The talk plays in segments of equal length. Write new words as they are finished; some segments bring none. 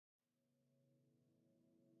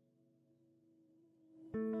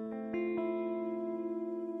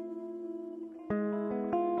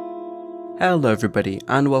Hello everybody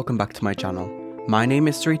and welcome back to my channel. My name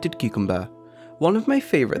is Serrated Cucumber. One of my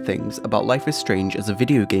favourite things about Life is Strange as a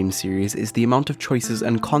video game series is the amount of choices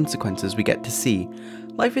and consequences we get to see.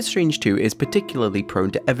 Life is Strange 2 is particularly prone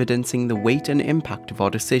to evidencing the weight and impact of our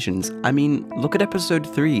decisions. I mean, look at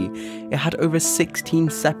episode 3. It had over 16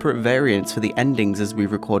 separate variants for the endings as we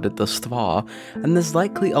recorded thus far, and there's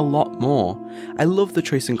likely a lot more. I love the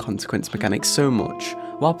choice and consequence mechanic so much.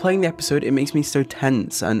 While playing the episode, it makes me so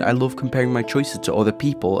tense, and I love comparing my choices to other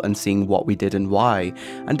people and seeing what we did and why,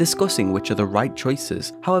 and discussing which are the right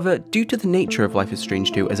choices. However, due to the nature of Life is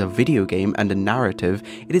Strange 2 as a video game and a narrative,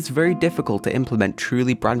 it is very difficult to implement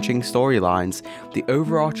truly branching storylines. The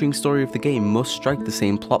overarching story of the game must strike the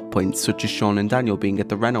same plot points, such as Sean and Daniel being at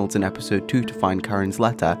the Reynolds in episode 2 to find Karen's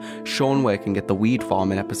letter, Sean working at the weed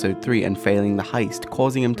farm in episode 3 and failing the heist,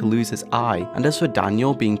 causing him to lose his eye, and as for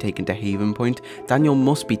Daniel being taken to Haven Point, Daniel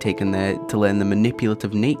must be taken there to learn the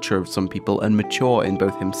manipulative nature of some people and mature in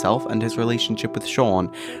both himself and his relationship with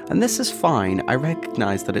Sean. And this is fine. I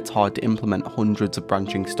recognise that it's hard to implement hundreds of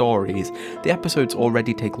branching stories. The episodes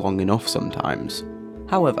already take long enough sometimes.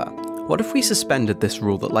 However, what if we suspended this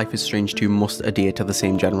rule that Life is Strange 2 must adhere to the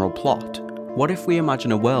same general plot? What if we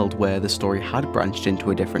imagine a world where the story had branched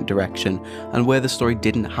into a different direction, and where the story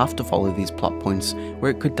didn't have to follow these plot points,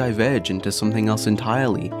 where it could diverge into something else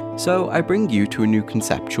entirely? So I bring you to a new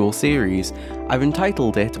conceptual series. I've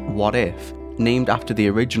entitled it What If, named after the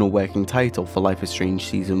original working title for Life is Strange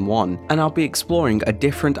Season 1, and I'll be exploring a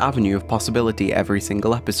different avenue of possibility every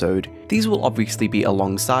single episode. These will obviously be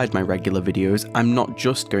alongside my regular videos. I'm not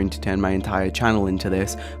just going to turn my entire channel into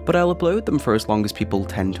this, but I'll upload them for as long as people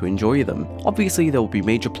tend to enjoy them. Obviously there will be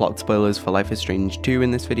major plot spoilers for Life is Strange 2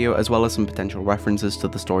 in this video, as well as some potential references to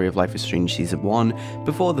the story of Life is Strange Season 1,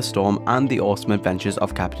 Before the Storm, and the awesome adventures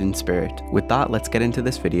of Captain Spirit. With that, let's get into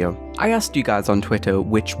this video. I asked you guys on Twitter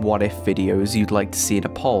which what if videos you'd like to see in a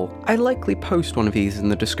poll. I likely post one of these in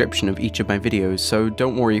the description of each of my videos, so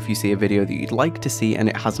don't worry if you see a video that you'd like to see and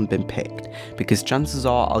it hasn't been picked, because chances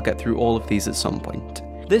are I'll get through all of these at some point.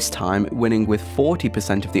 This time, winning with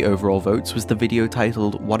 40% of the overall votes was the video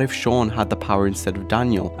titled What If Sean Had the Power Instead of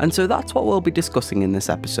Daniel, and so that's what we'll be discussing in this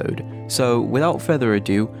episode. So without further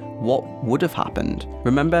ado, what would have happened?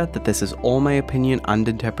 Remember that this is all my opinion and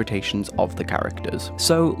interpretations of the characters.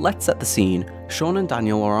 So let's set the scene. Sean and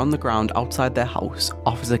Daniel are on the ground outside their house,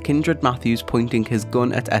 Officer Kindred Matthews pointing his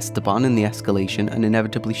gun at Esteban in the escalation and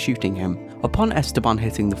inevitably shooting him. Upon Esteban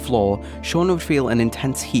hitting the floor, Sean would feel an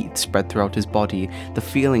intense heat spread throughout his body, the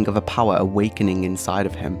feeling of a power awakening inside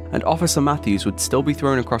of him, and Officer Matthews would still be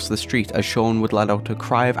thrown across the street as Sean would let out a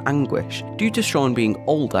cry of anguish. Due to Sean being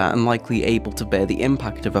older and likely able to bear the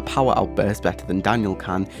impact of a power outburst better than Daniel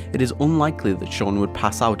can, it is unlikely that Sean would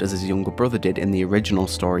pass out as his younger brother did in the original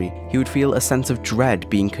story. He would feel a sense of dread,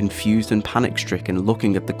 being confused and panic-stricken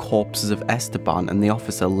looking at the corpses of Esteban and the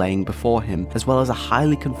officer laying before him, as well as a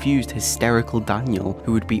highly confused, hysterical Daniel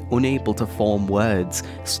who would be unable to form words,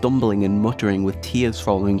 stumbling and muttering with tears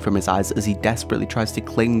falling from his eyes as he desperately tries to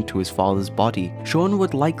cling to his father's body. Sean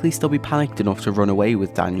would likely still be panicked enough to run away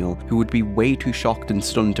with Daniel, who would be way too shocked and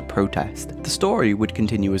stunned to protest. The story would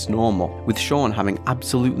continue as normal, with Sean having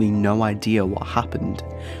absolutely no idea what happened.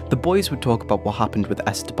 The boys would talk about what happened with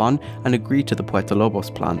Esteban and agree to the Puerto Lobos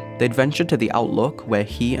plan. They'd venture to the Outlook, where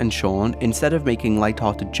he and Sean, instead of making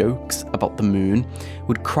light-hearted jokes about the moon,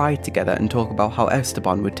 would cry together and talk about how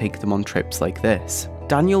Esteban would take them on trips like this.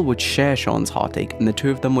 Daniel would share Sean's heartache, and the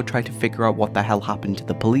two of them would try to figure out what the hell happened to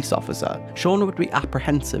the police officer. Sean would be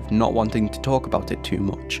apprehensive, not wanting to talk about it too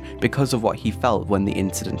much, because of what he felt when the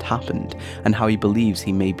incident happened, and how he believes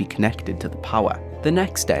he may be connected to the power. The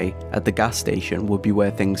next day, at the gas station, would be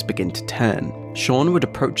where things begin to turn. Sean would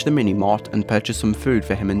approach the mini-mart and purchase some food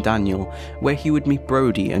for him and Daniel, where he would meet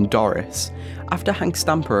Brody and Doris. After Hank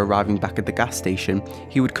Stamper arriving back at the gas station,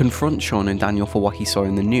 he would confront Sean and Daniel for what he saw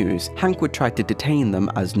in the news. Hank would try to detain them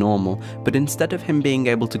as normal, but instead of him being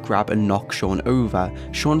able to grab and knock Sean over,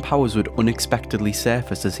 Sean powers would unexpectedly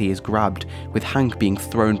surface as he is grabbed, with Hank being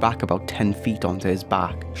thrown back about 10 feet onto his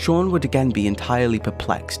back. Sean would again be entirely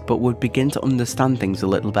perplexed, but would begin to understand things a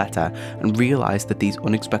little better and realise that these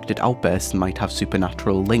unexpected outbursts might have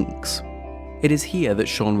supernatural links. It is here that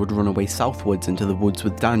Sean would run away southwards into the woods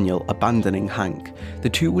with Daniel, abandoning Hank. The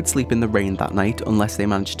two would sleep in the rain that night unless they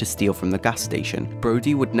managed to steal from the gas station.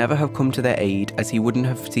 Brody would never have come to their aid as he wouldn't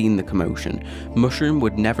have seen the commotion. Mushroom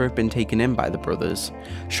would never have been taken in by the brothers.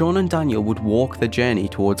 Sean and Daniel would walk the journey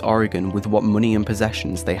towards Oregon with what money and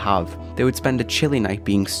possessions they have. They would spend a chilly night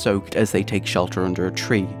being soaked as they take shelter under a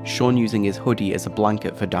tree, Sean using his hoodie as a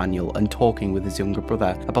blanket for Daniel and talking with his younger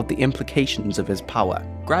brother about the implications of his power.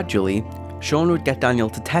 Gradually, Sean would get Daniel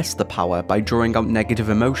to test the power by drawing out negative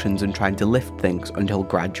emotions and trying to lift things until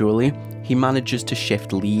gradually, he manages to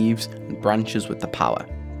shift leaves and branches with the power.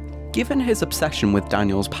 Given his obsession with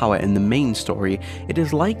Daniel's power in the main story, it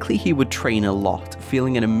is likely he would train a lot,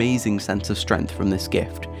 feeling an amazing sense of strength from this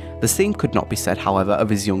gift. The same could not be said, however, of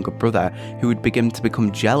his younger brother, who would begin to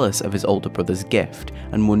become jealous of his older brother's gift,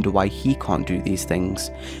 and wonder why he can't do these things.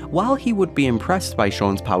 While he would be impressed by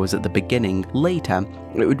Sean's powers at the beginning, later,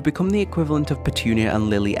 it would become the equivalent of Petunia and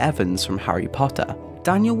Lily Evans from Harry Potter.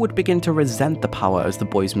 Daniel would begin to resent the power as the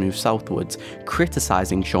boys move southwards,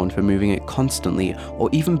 criticising Sean for moving it constantly, or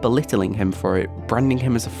even belittling him for it, branding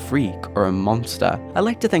him as a freak or a monster. I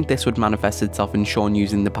like to think this would manifest itself in Sean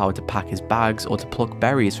using the power to pack his bags or to pluck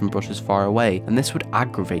berries from bushes far away, and this would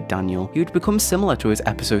aggravate Daniel. He would become similar to his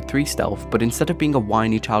episode 3 self, but instead of being a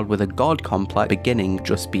whiny child with a god complex beginning,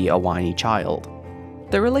 just be a whiny child.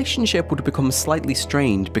 Their relationship would become slightly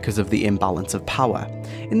strained because of the imbalance of power.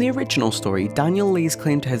 In the original story, Daniel lays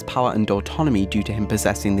claim to his power and autonomy due to him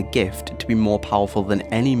possessing the gift to be more powerful than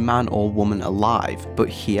any man or woman alive, but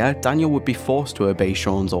here, Daniel would be forced to obey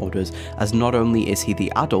Sean's orders, as not only is he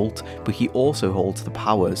the adult, but he also holds the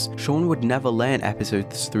powers. Sean would never learn episode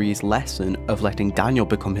 3's lesson of letting Daniel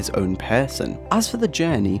become his own person. As for the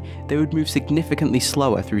journey, they would move significantly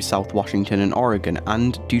slower through South Washington and Oregon,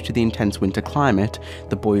 and due to the intense winter climate,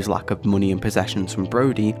 the boys' lack of money and possessions from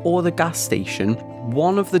Brody, or the gas station,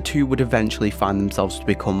 one of the two would eventually find themselves to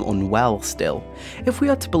become unwell still. If we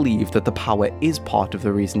are to believe that the power is part of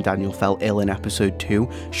the reason Daniel fell ill in episode 2,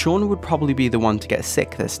 Sean would probably be the one to get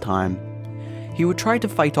sick this time. He would try to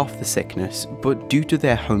fight off the sickness, but due to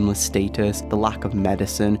their homeless status, the lack of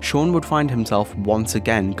medicine, Sean would find himself once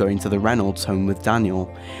again going to the Reynolds home with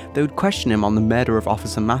Daniel. They would question him on the murder of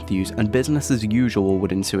Officer Matthews, and business as usual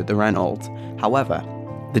would ensue at the Reynolds. However,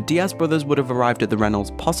 the Diaz brothers would have arrived at the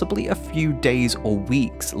Reynolds possibly a few days or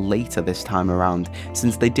weeks later this time around,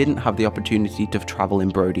 since they didn't have the opportunity to travel in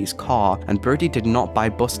Brody's car, and Brody did not buy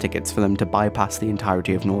bus tickets for them to bypass the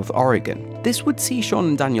entirety of North Oregon. This would see Sean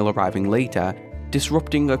and Daniel arriving later,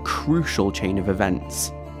 disrupting a crucial chain of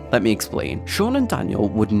events. Let me explain. Sean and Daniel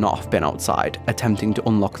would not have been outside, attempting to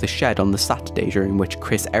unlock the shed on the Saturday during which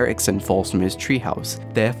Chris Erickson falls from his treehouse.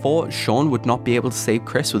 Therefore, Sean would not be able to save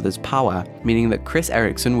Chris with his power, meaning that Chris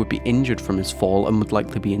Erickson would be injured from his fall and would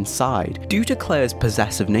likely be inside. Due to Claire's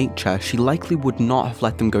possessive nature, she likely would not have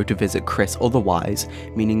let them go to visit Chris otherwise,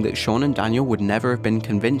 meaning that Sean and Daniel would never have been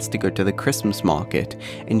convinced to go to the Christmas market,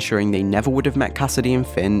 ensuring they never would have met Cassidy and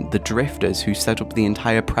Finn, the drifters who set up the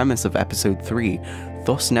entire premise of episode 3,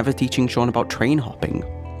 thus never teaching Sean about train hopping.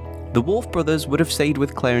 The Wolf brothers would have stayed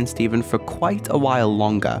with Claire and Stephen for quite a while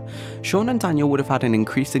longer. Sean and Daniel would have had an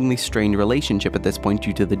increasingly strained relationship at this point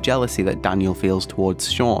due to the jealousy that Daniel feels towards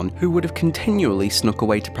Sean, who would have continually snuck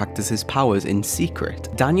away to practice his powers in secret.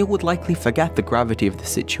 Daniel would likely forget the gravity of the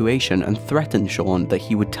situation and threaten Sean that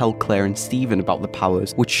he would tell Claire and Stephen about the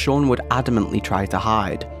powers, which Sean would adamantly try to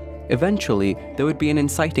hide. Eventually, there would be an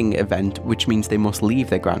inciting event, which means they must leave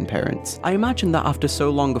their grandparents. I imagine that after so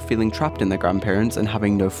long of feeling trapped in their grandparents and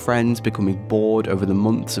having no friends, becoming bored over the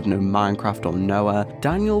months of no Minecraft or Noah,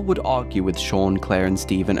 Daniel would argue with Sean, Claire and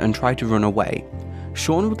Stephen and try to run away.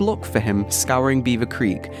 Sean would look for him scouring Beaver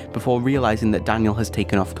Creek before realizing that Daniel has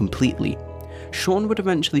taken off completely. Sean would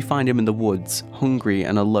eventually find him in the woods, hungry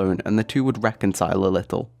and alone, and the two would reconcile a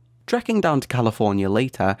little. Trekking down to California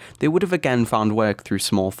later, they would have again found work through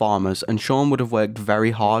small farmers, and Sean would have worked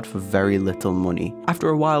very hard for very little money. After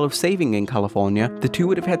a while of saving in California, the two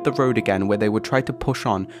would have hit the road again, where they would try to push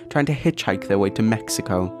on, trying to hitchhike their way to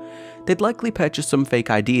Mexico. They'd likely purchase some fake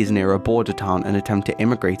IDs near a border town and attempt to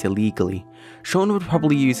immigrate illegally. Sean would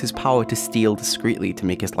probably use his power to steal discreetly to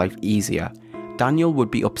make his life easier. Daniel would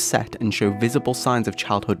be upset and show visible signs of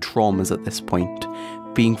childhood traumas at this point,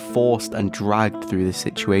 being forced and dragged through this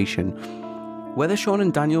situation. Whether Sean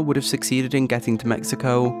and Daniel would have succeeded in getting to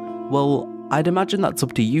Mexico, well, I'd imagine that's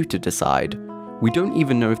up to you to decide. We don't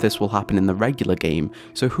even know if this will happen in the regular game,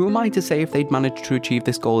 so who am I to say if they'd managed to achieve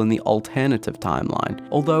this goal in the alternative timeline?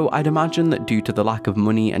 Although I'd imagine that due to the lack of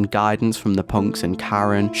money and guidance from the punks and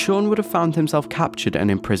Karen, Sean would have found himself captured and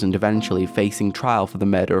imprisoned eventually, facing trial for the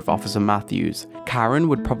murder of Officer Matthews. Karen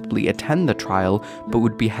would probably attend the trial, but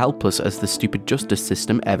would be helpless as the stupid justice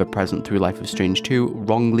system ever present through Life is Strange 2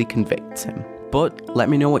 wrongly convicts him. But let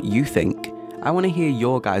me know what you think. I want to hear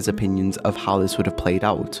your guys' opinions of how this would have played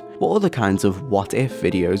out. What other kinds of what if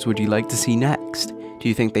videos would you like to see next? Do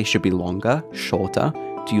you think they should be longer, shorter?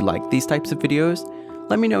 Do you like these types of videos?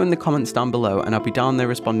 Let me know in the comments down below and I'll be down there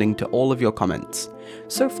responding to all of your comments.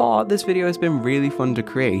 So far, this video has been really fun to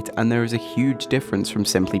create and there is a huge difference from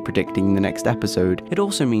simply predicting the next episode. It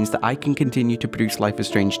also means that I can continue to produce Life is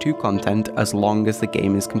Strange 2 content as long as the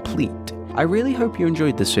game is complete. I really hope you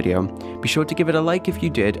enjoyed this video. Be sure to give it a like if you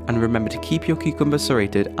did, and remember to keep your cucumber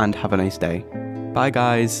serrated and have a nice day. Bye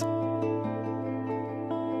guys!